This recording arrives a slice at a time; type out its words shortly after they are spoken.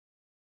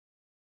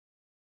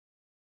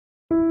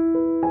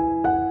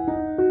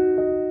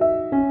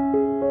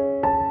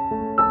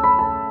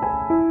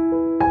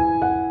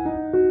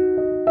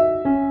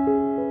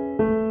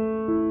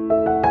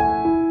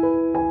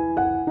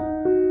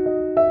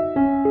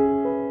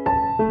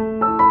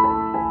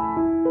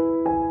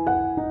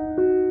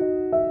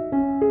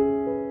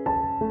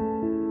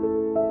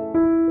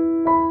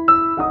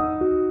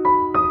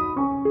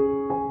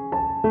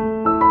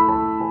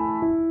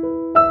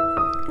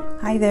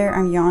there,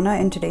 I'm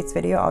Yana. In today's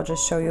video I'll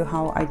just show you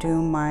how I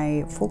do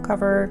my full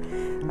cover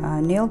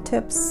nail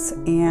tips,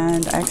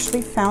 and I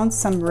actually found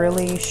some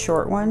really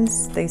short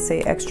ones. They say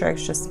extra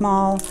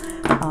small.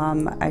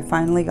 I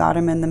finally got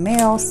them in the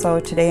mail, so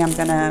today I'm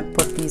gonna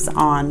put these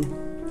on.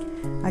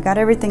 I got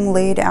everything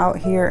laid out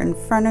here in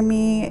front of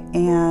me,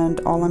 and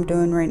all I'm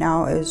doing right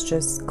now is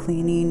just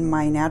cleaning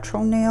my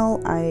natural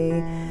nail.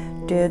 I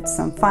did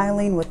some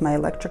filing with my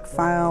electric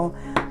file.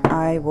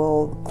 I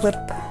will clip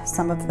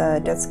some of the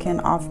dead skin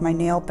off my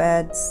nail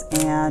beds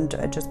and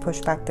just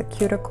push back the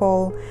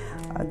cuticle,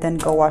 then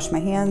go wash my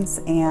hands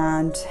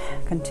and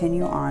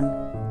continue on.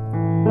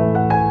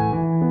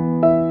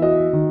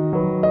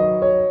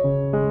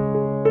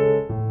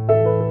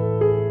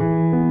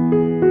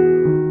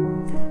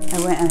 I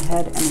went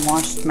ahead and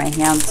washed my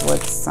hands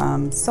with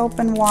some soap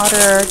and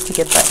water to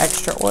get the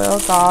extra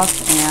oils off,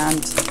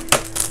 and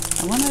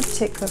I want to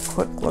take a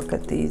quick look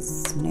at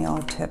these nail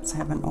tips. I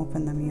haven't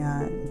opened them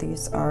yet.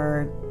 These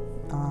are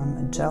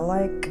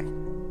gel-like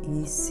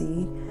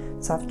EC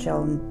soft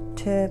gel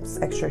tips,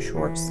 extra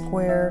short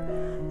square,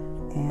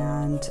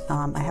 and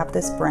I have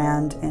this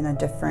brand in a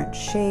different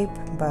shape,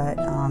 but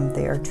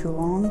they are too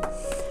long.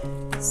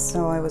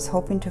 So I was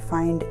hoping to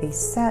find a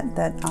set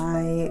that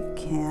I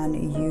can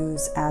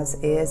use as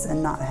is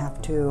and not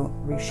have to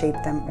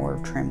reshape them or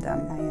trim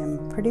them. I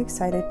am pretty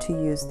excited to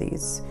use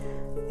these.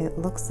 It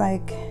looks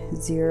like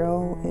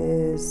 0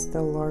 is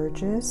the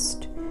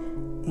largest,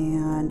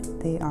 and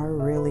they are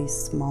really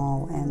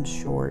small and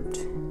short.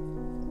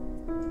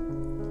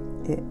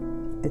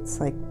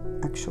 It's like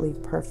actually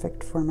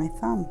perfect for my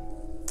thumb.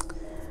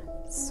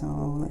 So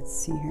let's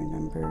see here, what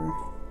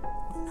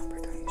number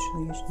do I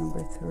usually use?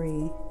 Number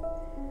 3.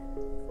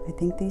 I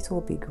think these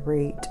will be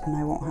great, and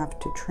I won't have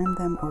to trim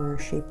them or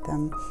shape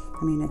them.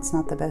 I mean, it's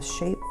not the best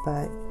shape,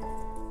 but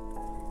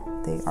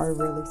they are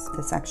really,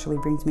 this actually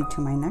brings me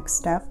to my next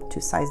step, to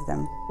size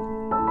them.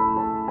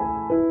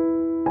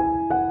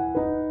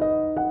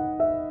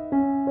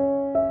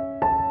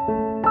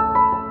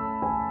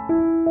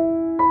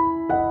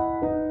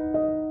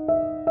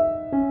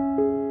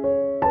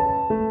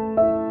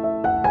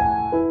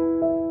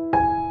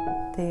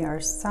 They are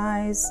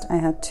sized. I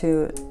had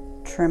to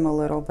trim a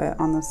little bit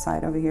on the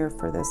side over here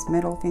for this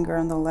middle finger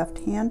on the left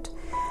hand.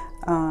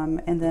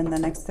 And then the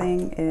next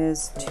thing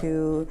is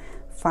to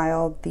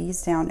file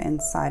these down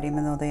inside.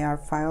 Even though they are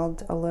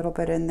filed a little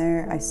bit in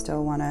there, I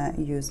still want to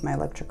use my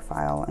electric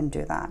file and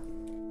do that.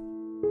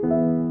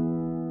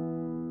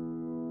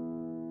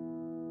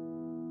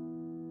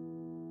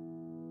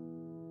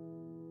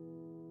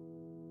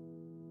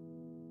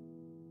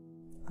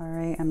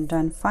 Alright, I'm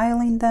done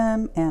filing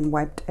them and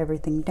wiped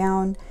everything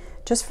down.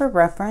 Just for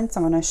reference,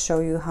 I'm going to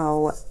show you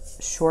how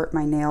short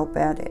my nail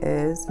bed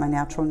is, my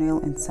natural nail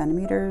in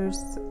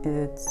centimeters.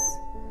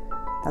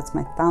 That's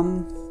my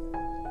thumb.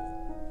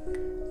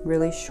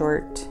 Really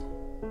short.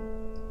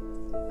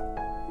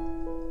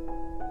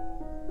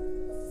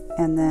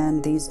 And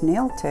then these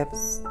nail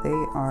tips,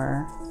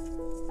 the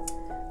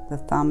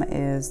thumb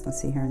is, let's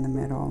see here in the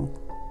middle,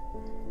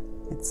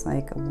 it's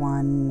like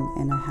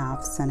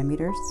 1.5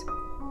 centimeters.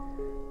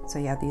 So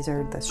yeah, these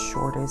are the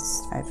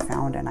shortest I've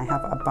found, and I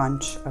have a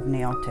bunch of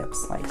nail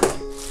tips, like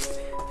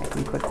I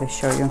can quickly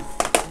show you.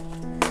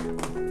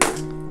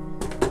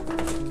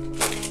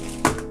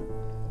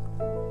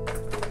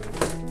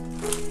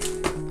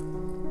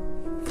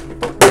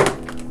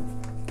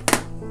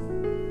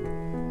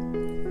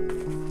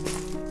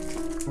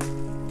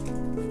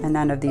 And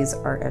none of these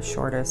are as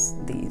short as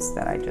these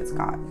that I just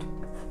got.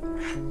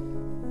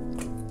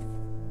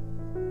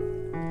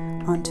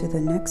 On to the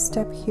next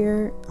step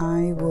here,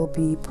 I will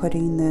be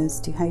putting this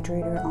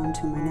dehydrator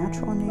onto my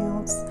natural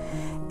nails,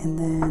 and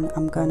then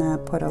I'm gonna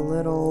put a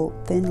little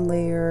thin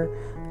layer,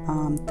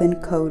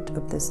 thin coat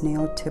of this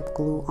nail tip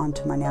glue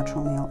onto my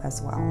natural nail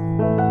as well.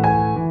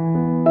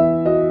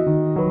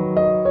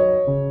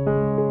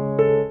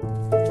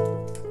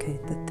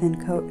 Thin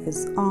coat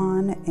is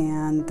on,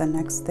 and the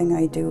next thing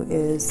I do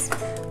is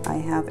I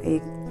have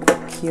a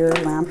cure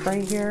lamp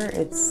right here.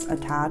 It's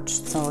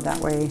attached, so that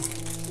way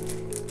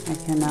I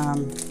can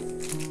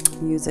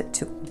use it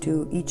to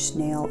do each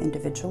nail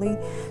individually.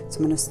 So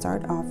I'm going to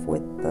start off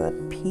with the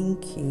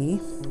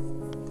pinky,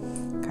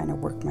 kind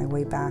of work my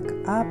way back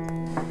up,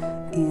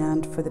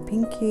 and for the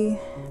pinky,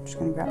 I'm just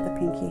going to grab the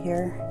pinky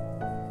here.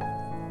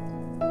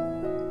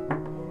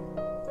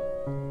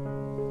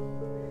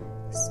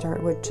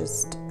 Start with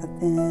just a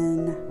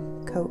thin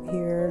coat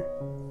here.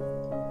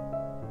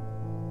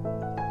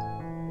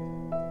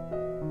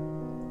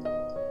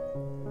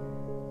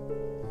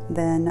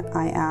 Then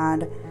I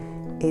add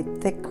a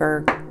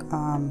thicker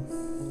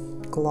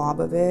glob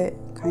of it,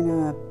 kind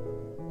of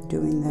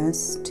doing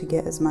this to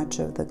get as much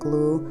of the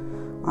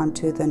glue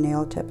onto the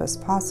nail tip as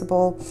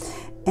possible.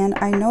 And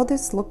I know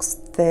this looks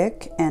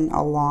thick and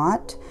a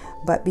lot,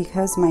 but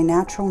because my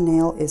natural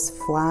nail is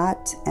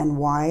flat and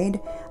wide,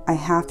 I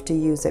have to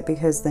use it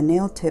because the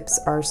nail tips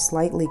are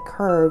slightly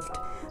curved,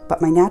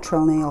 but my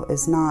natural nail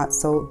is not.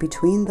 So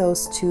between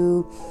those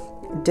two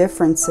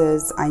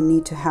differences, I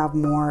need to have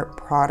more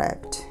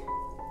product.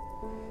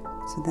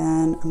 So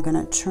then I'm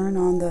gonna turn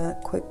on the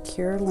quick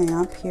cure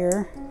lamp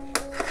here.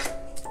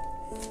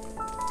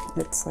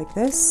 It's like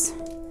this.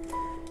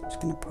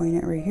 Just gonna point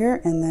it right here,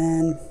 and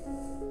then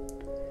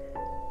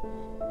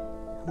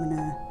I'm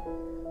gonna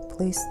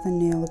place the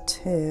nail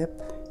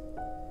tip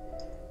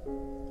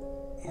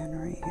and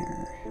right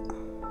here.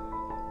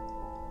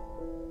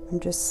 I'm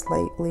just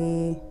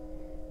slightly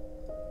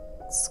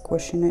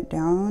squishing it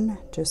down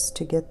just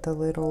to get the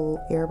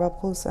little air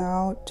bubbles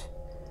out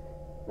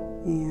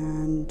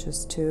and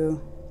just to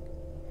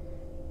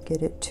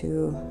get it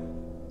to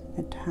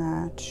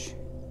attach.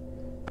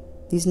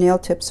 These nail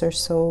tips are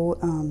so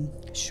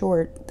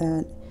short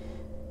that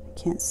I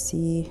can't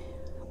see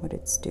what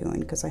it's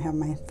doing because I have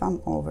my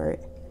thumb over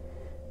it.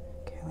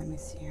 Okay, let me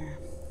see here.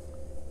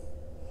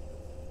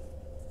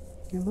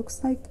 It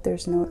looks like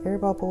there's no air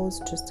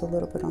bubbles, just a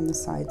little bit on the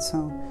side, so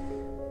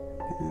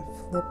I'm gonna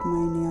flip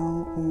my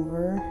nail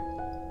over.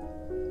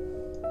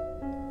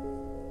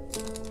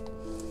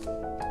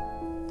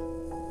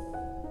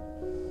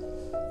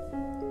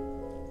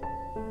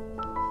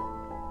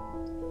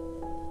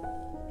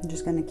 I'm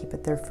just gonna keep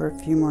it there for a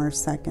few more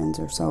seconds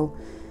or so,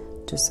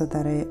 just so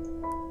that it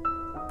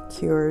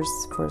cures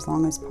for as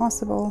long as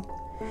possible.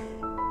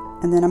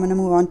 And then I'm gonna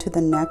move on to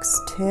the next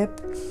tip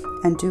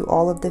and do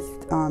all of the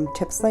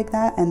tips like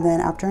that. And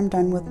then after I'm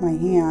done with my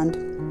hand,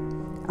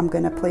 I'm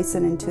gonna place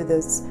it into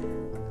this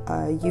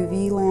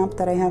UV lamp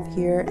that I have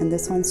here, and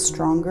this one's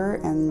stronger,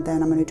 and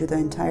then I'm gonna do the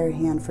entire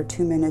hand for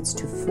 2 minutes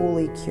to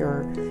fully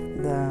cure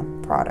the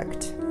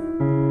product.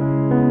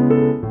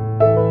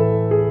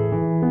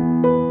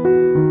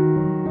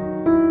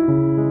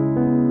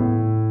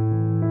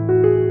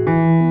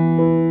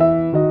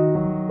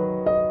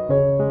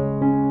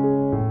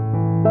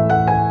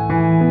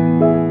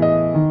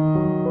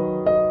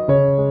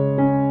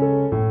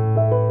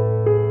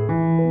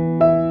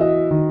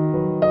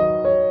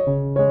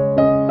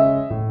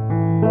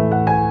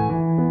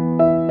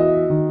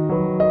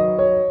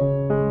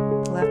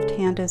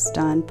 Is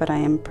done, but I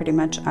am pretty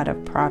much out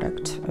of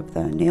product of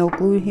the nail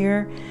glue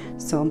here,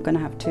 so I'm gonna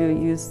have to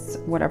use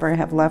whatever I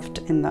have left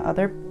in the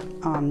other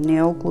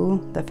nail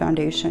glue, the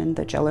foundation,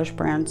 the gelish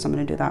brand, so I'm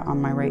gonna do that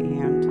on my right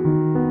hand.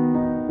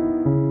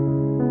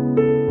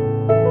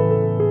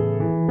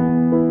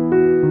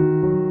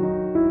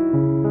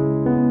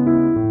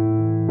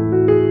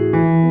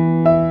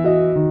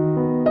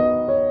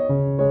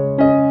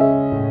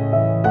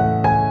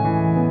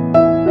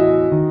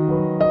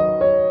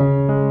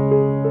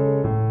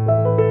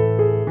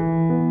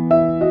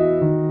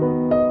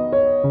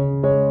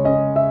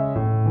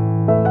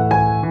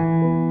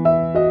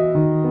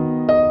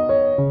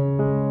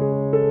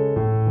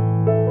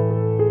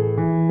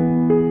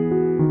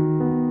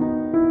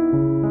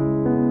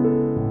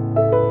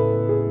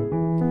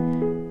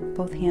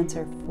 Both hands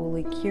are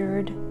fully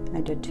cured.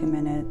 I did 2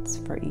 minutes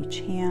for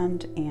each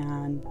hand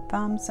and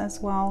thumbs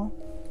as well.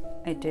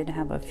 I did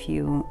have a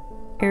few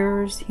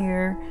errors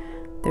here.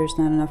 There's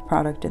not enough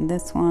product in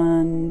this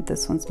one.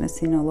 This one's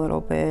missing a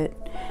little bit.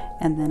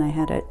 And then I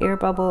had an air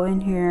bubble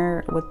in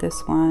here with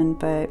this one,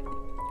 but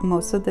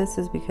most of this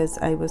is because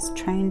I was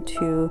trying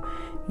to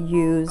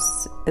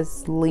use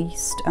as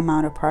least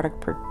amount of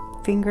product per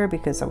finger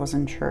because I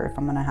wasn't sure if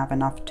I'm gonna have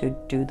enough to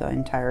do the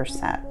entire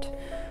set.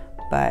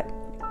 But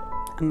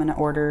I'm gonna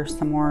order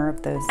some more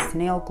of this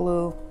nail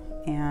glue,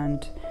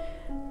 and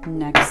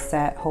next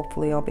set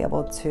hopefully I'll be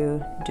able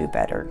to do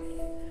better.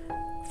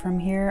 From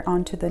here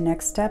on to the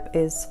next step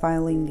is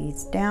filing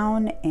these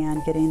down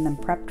and getting them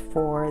prepped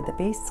for the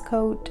base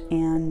coat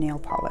and nail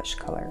polish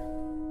color.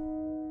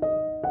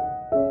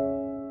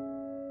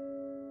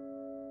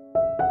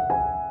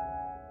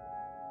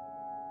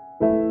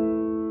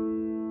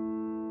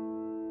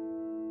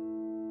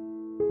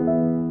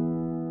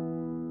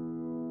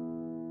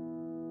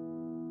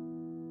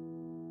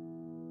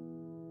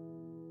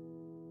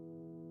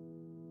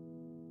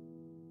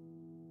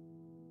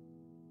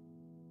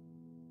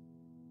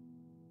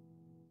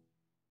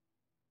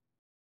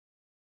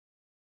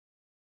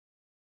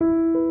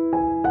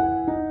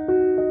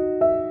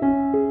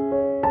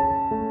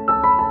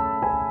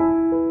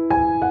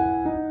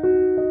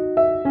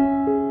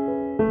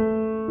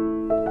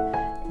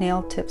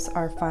 Nail tips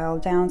are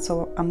filed down,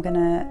 so I'm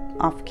gonna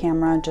off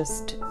camera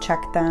just check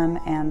them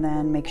and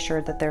then make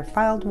sure that they're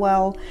filed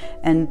well,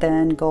 and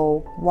then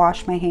go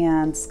wash my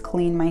hands,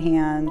 clean my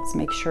hands,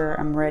 make sure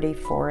I'm ready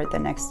for the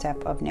next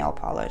step of nail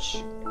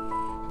polish.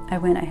 I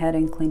went ahead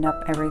and cleaned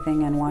up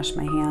everything and washed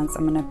my hands.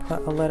 I'm gonna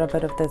put a little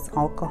bit of this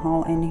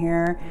alcohol in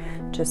here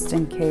just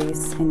in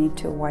case I need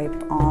to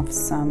wipe off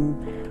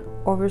some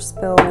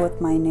overspill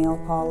with my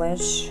nail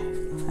polish,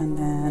 and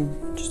then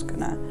I'm just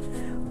gonna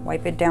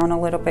wipe it down a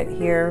little bit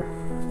here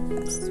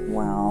as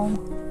well.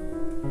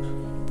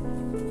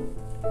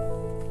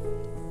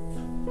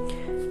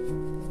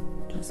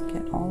 Just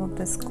get all of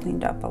this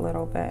cleaned up a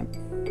little bit.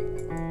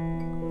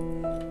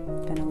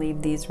 I'm gonna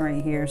leave these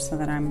right here so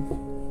that I'm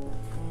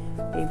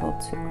able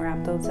to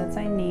grab those as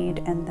I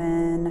need. And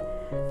then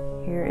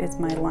here is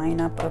my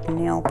lineup of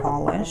nail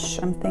polish,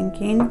 I'm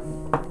thinking.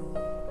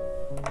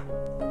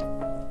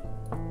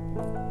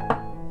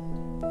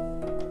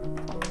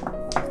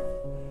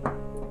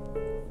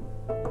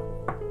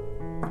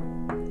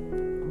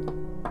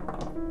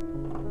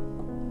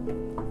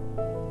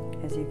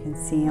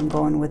 see I'm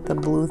going with the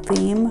blue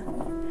theme.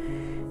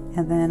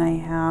 And then I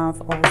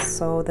have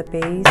also the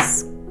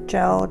base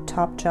gel,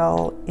 top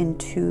gel in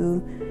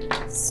two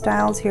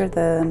styles here,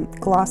 the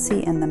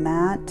glossy and the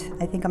matte.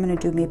 I think I'm going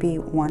to do maybe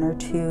 1 or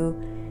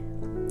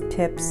 2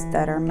 tips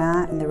that are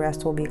matte and the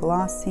rest will be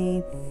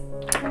glossy.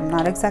 I'm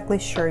not exactly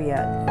sure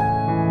yet.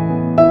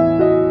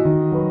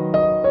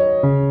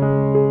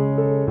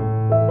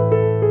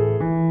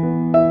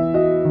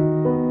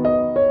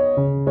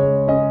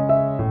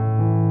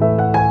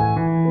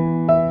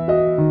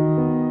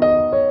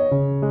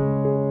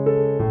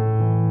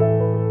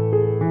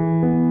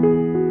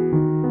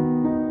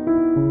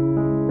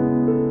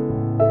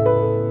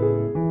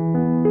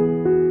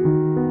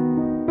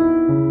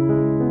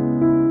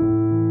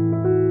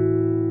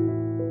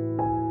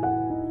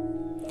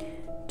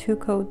 Two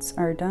coats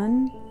are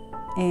done,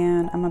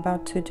 and I'm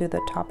about to do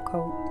the top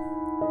coat.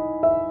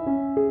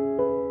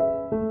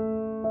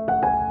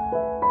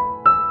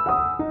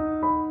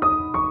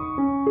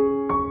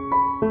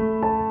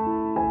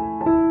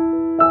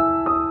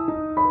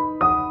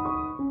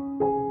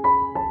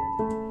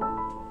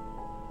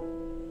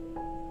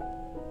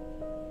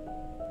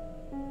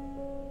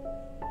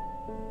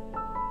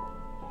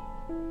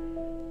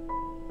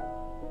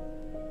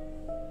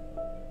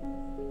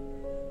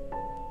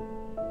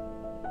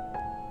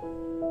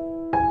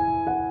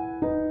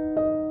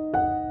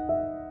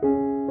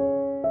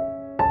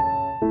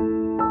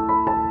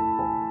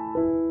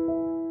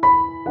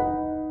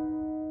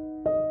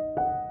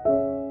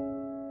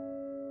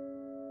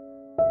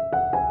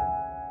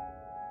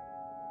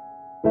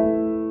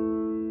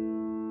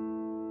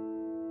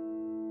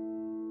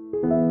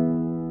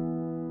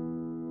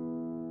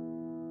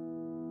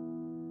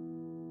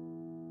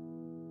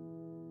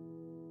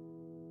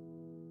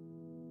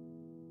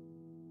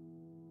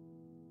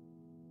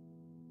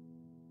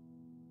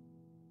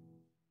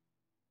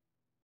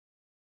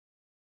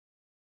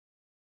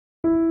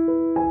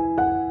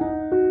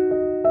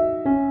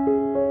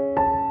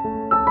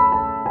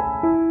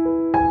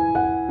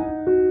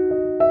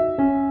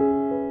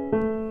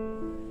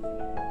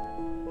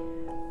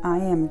 I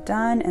am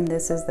done, and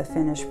this is the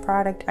finished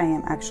product. I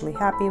am actually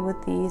happy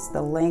with these.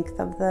 The length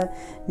of the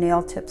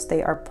nail tips,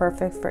 they are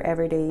perfect for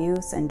everyday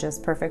use and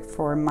just perfect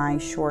for my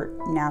short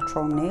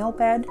natural nail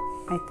bed.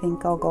 I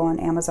think I'll go on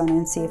Amazon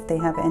and see if they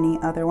have any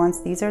other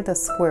ones. These are the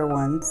square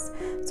ones,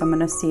 so I'm going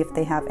to see if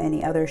they have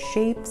any other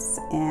shapes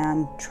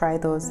and try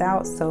those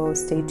out, so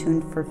stay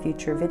tuned for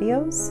future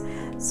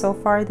videos. So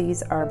far,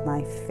 these are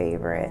my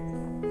favorite.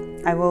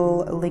 I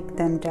will link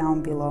them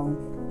down below.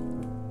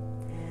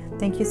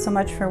 Thank you so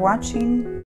much for watching.